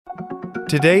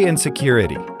Today in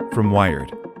Security from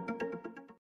Wired.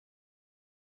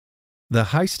 The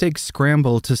high-stakes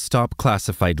scramble to stop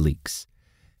classified leaks.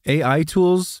 AI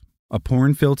tools, a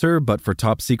porn filter but for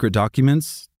top-secret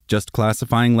documents, just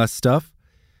classifying less stuff.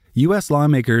 U.S.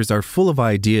 lawmakers are full of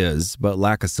ideas but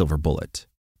lack a silver bullet.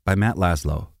 By Matt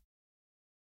Laszlo.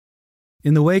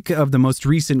 In the wake of the most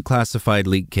recent classified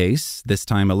leak case, this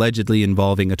time allegedly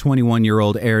involving a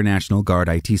 21-year-old Air National Guard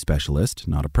IT specialist,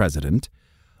 not a president,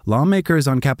 lawmakers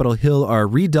on Capitol Hill are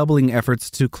redoubling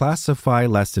efforts to classify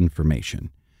less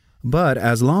information. But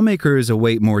as lawmakers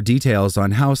await more details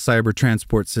on how cyber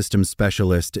transport systems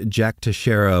specialist Jack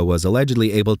Teixeira was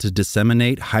allegedly able to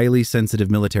disseminate highly sensitive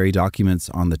military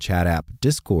documents on the chat app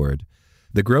Discord,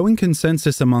 the growing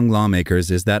consensus among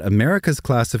lawmakers is that America's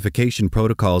classification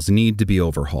protocols need to be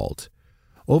overhauled.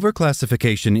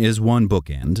 Overclassification is one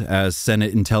bookend, as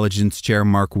Senate Intelligence Chair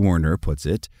Mark Warner puts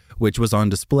it, which was on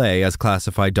display as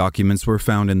classified documents were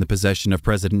found in the possession of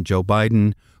President Joe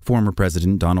Biden, former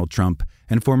President Donald Trump,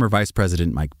 and former Vice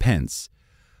President Mike Pence.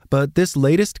 But this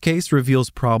latest case reveals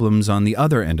problems on the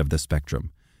other end of the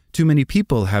spectrum. Too many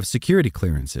people have security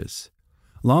clearances.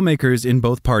 Lawmakers in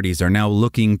both parties are now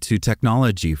looking to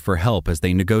technology for help as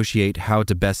they negotiate how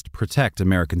to best protect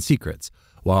American secrets,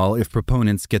 while, if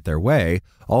proponents get their way,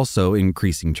 also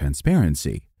increasing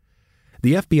transparency.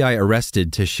 The FBI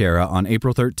arrested Teixeira on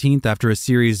April 13th after a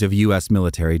series of U.S.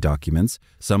 military documents,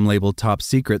 some labeled top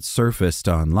secret, surfaced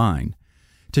online.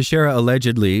 Teixeira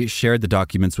allegedly shared the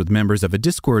documents with members of a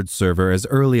Discord server as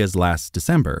early as last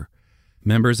December.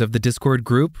 Members of the Discord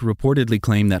group reportedly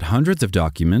claim that hundreds of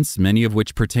documents, many of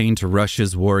which pertain to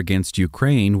Russia's war against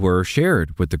Ukraine, were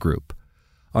shared with the group.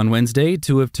 On Wednesday,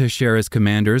 2 of Teixeira's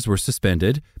commanders were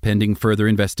suspended, pending further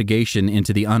investigation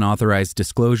into the unauthorized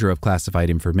disclosure of classified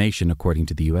information, according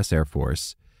to the U.S. Air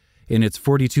Force. In its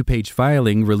 42-page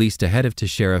filing released ahead of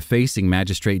Teixeira facing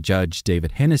Magistrate Judge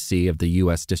David Hennessy of the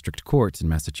U.S. District Court in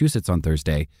Massachusetts on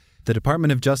Thursday, the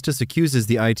Department of Justice accuses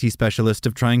the IT specialist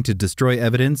of trying to destroy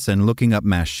evidence and looking up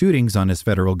mass shootings on his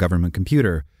federal government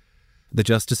computer. The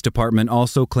Justice Department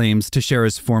also claims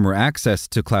Teixeira's former access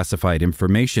to classified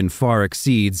information far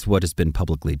exceeds what has been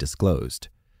publicly disclosed.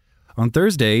 On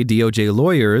Thursday, DOJ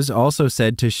lawyers also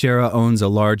said Teixeira owns a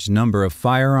large number of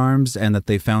firearms and that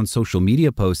they found social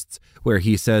media posts where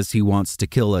he says he wants to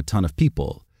kill a ton of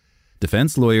people.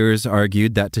 Defense lawyers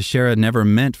argued that Teixeira never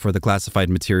meant for the classified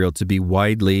material to be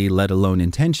widely, let alone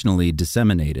intentionally,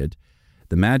 disseminated.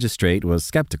 The magistrate was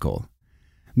skeptical.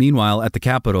 Meanwhile, at the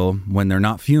Capitol, when they're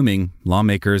not fuming,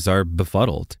 lawmakers are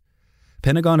befuddled.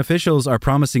 Pentagon officials are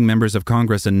promising members of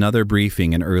Congress another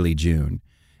briefing in early June.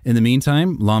 In the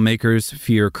meantime, lawmakers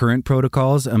fear current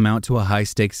protocols amount to a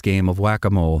high-stakes game of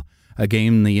whack-a-mole, a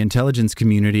game the intelligence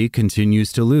community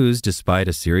continues to lose despite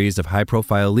a series of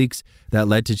high-profile leaks that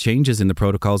led to changes in the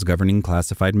protocols governing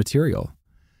classified material.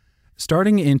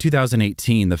 Starting in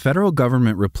 2018, the federal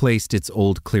government replaced its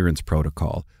old clearance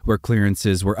protocol, where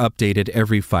clearances were updated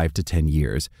every 5 to 10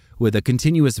 years, with a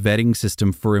continuous vetting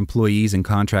system for employees and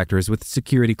contractors with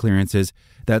security clearances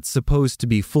that's supposed to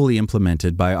be fully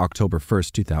implemented by October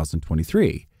 1st,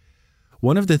 2023.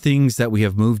 One of the things that we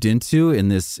have moved into in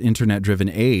this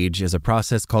internet-driven age is a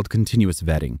process called continuous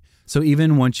vetting. So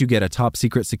even once you get a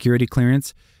top-secret security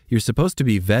clearance, you're supposed to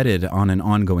be vetted on an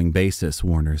ongoing basis,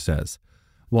 Warner says.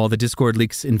 While the Discord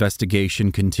leaks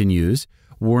investigation continues,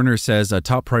 Warner says a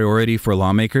top priority for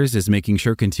lawmakers is making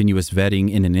sure continuous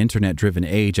vetting in an internet-driven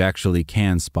age actually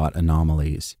can spot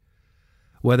anomalies.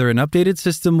 Whether an updated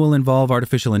system will involve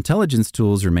artificial intelligence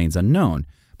tools remains unknown,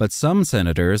 but some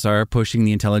senators are pushing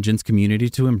the intelligence community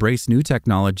to embrace new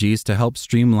technologies to help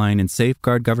streamline and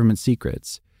safeguard government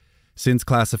secrets. Since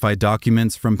classified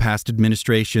documents from past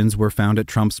administrations were found at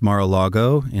Trump's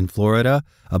Mar-a-Lago in Florida,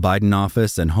 a Biden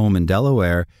office and home in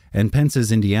Delaware, and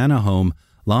Pence's Indiana home,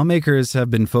 lawmakers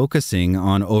have been focusing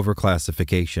on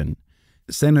overclassification.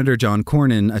 Senator John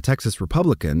Cornyn, a Texas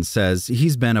Republican, says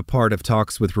he's been a part of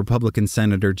talks with Republican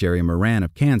Senator Jerry Moran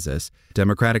of Kansas,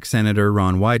 Democratic Senator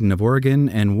Ron Wyden of Oregon,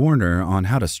 and Warner on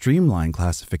how to streamline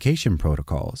classification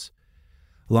protocols.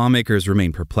 Lawmakers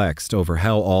remain perplexed over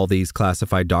how all these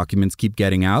classified documents keep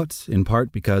getting out, in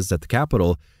part because at the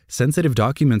Capitol, sensitive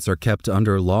documents are kept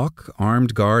under lock,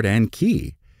 armed guard, and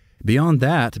key. Beyond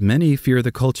that, many fear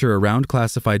the culture around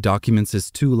classified documents is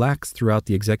too lax throughout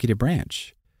the executive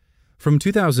branch. From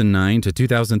 2009 to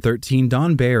 2013,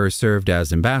 Don Baer served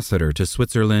as ambassador to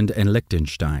Switzerland and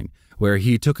Liechtenstein, where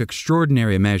he took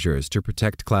extraordinary measures to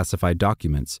protect classified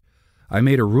documents. I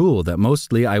made a rule that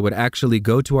mostly I would actually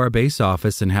go to our base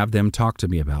office and have them talk to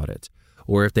me about it.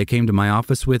 Or if they came to my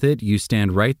office with it, you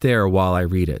stand right there while I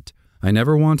read it. I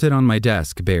never want it on my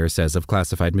desk, Baer says of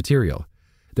classified material.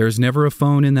 There's never a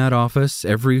phone in that office.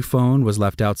 Every phone was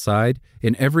left outside.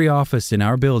 In every office in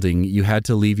our building, you had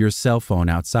to leave your cell phone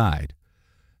outside.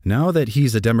 Now that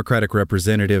he's a Democratic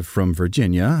representative from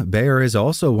Virginia, Baer is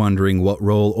also wondering what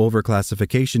role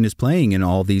overclassification is playing in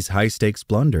all these high-stakes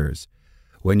blunders.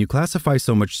 When you classify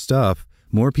so much stuff,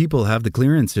 more people have the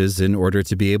clearances in order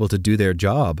to be able to do their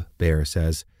job, Baer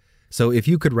says. So if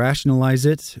you could rationalize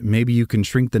it, maybe you can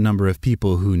shrink the number of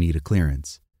people who need a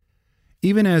clearance.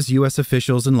 Even as U.S.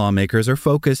 officials and lawmakers are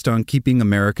focused on keeping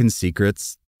American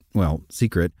secrets,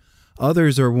 secret,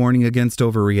 others are warning against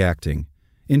overreacting.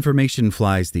 Information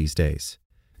flies these days.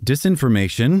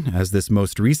 Disinformation, as this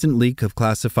most recent leak of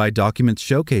classified documents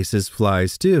showcases,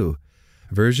 flies too.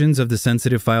 Versions of the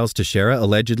sensitive files Teixeira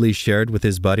allegedly shared with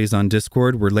his buddies on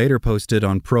Discord were later posted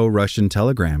on pro-Russian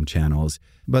Telegram channels,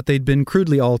 but they'd been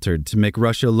crudely altered to make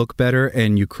Russia look better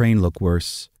and Ukraine look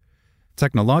worse.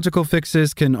 Technological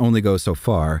fixes can only go so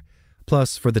far.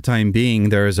 Plus, for the time being,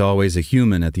 there is always a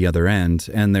human at the other end,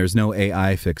 and there's no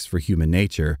AI fix for human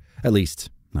nature, at least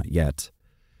not yet.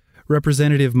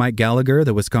 Representative Mike Gallagher,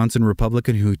 the Wisconsin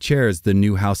Republican who chairs the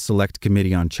new House Select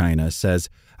Committee on China, says,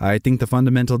 "I think the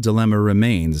fundamental dilemma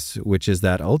remains, which is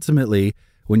that ultimately,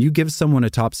 when you give someone a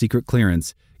top-secret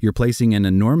clearance, you're placing an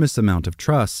enormous amount of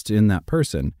trust in that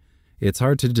person. It's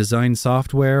hard to design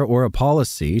software or a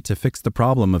policy to fix the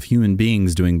problem of human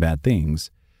beings doing bad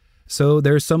things. So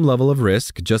there's some level of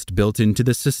risk just built into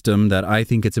the system that I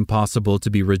think it's impossible to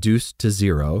be reduced to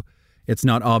zero. It's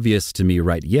not obvious to me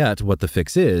right yet what the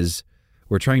fix is.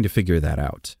 We're trying to figure that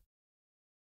out."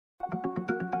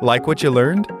 Like what you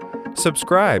learned?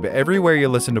 Subscribe everywhere you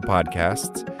listen to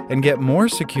podcasts and get more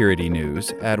security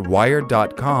news at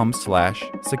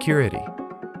wired.com/security.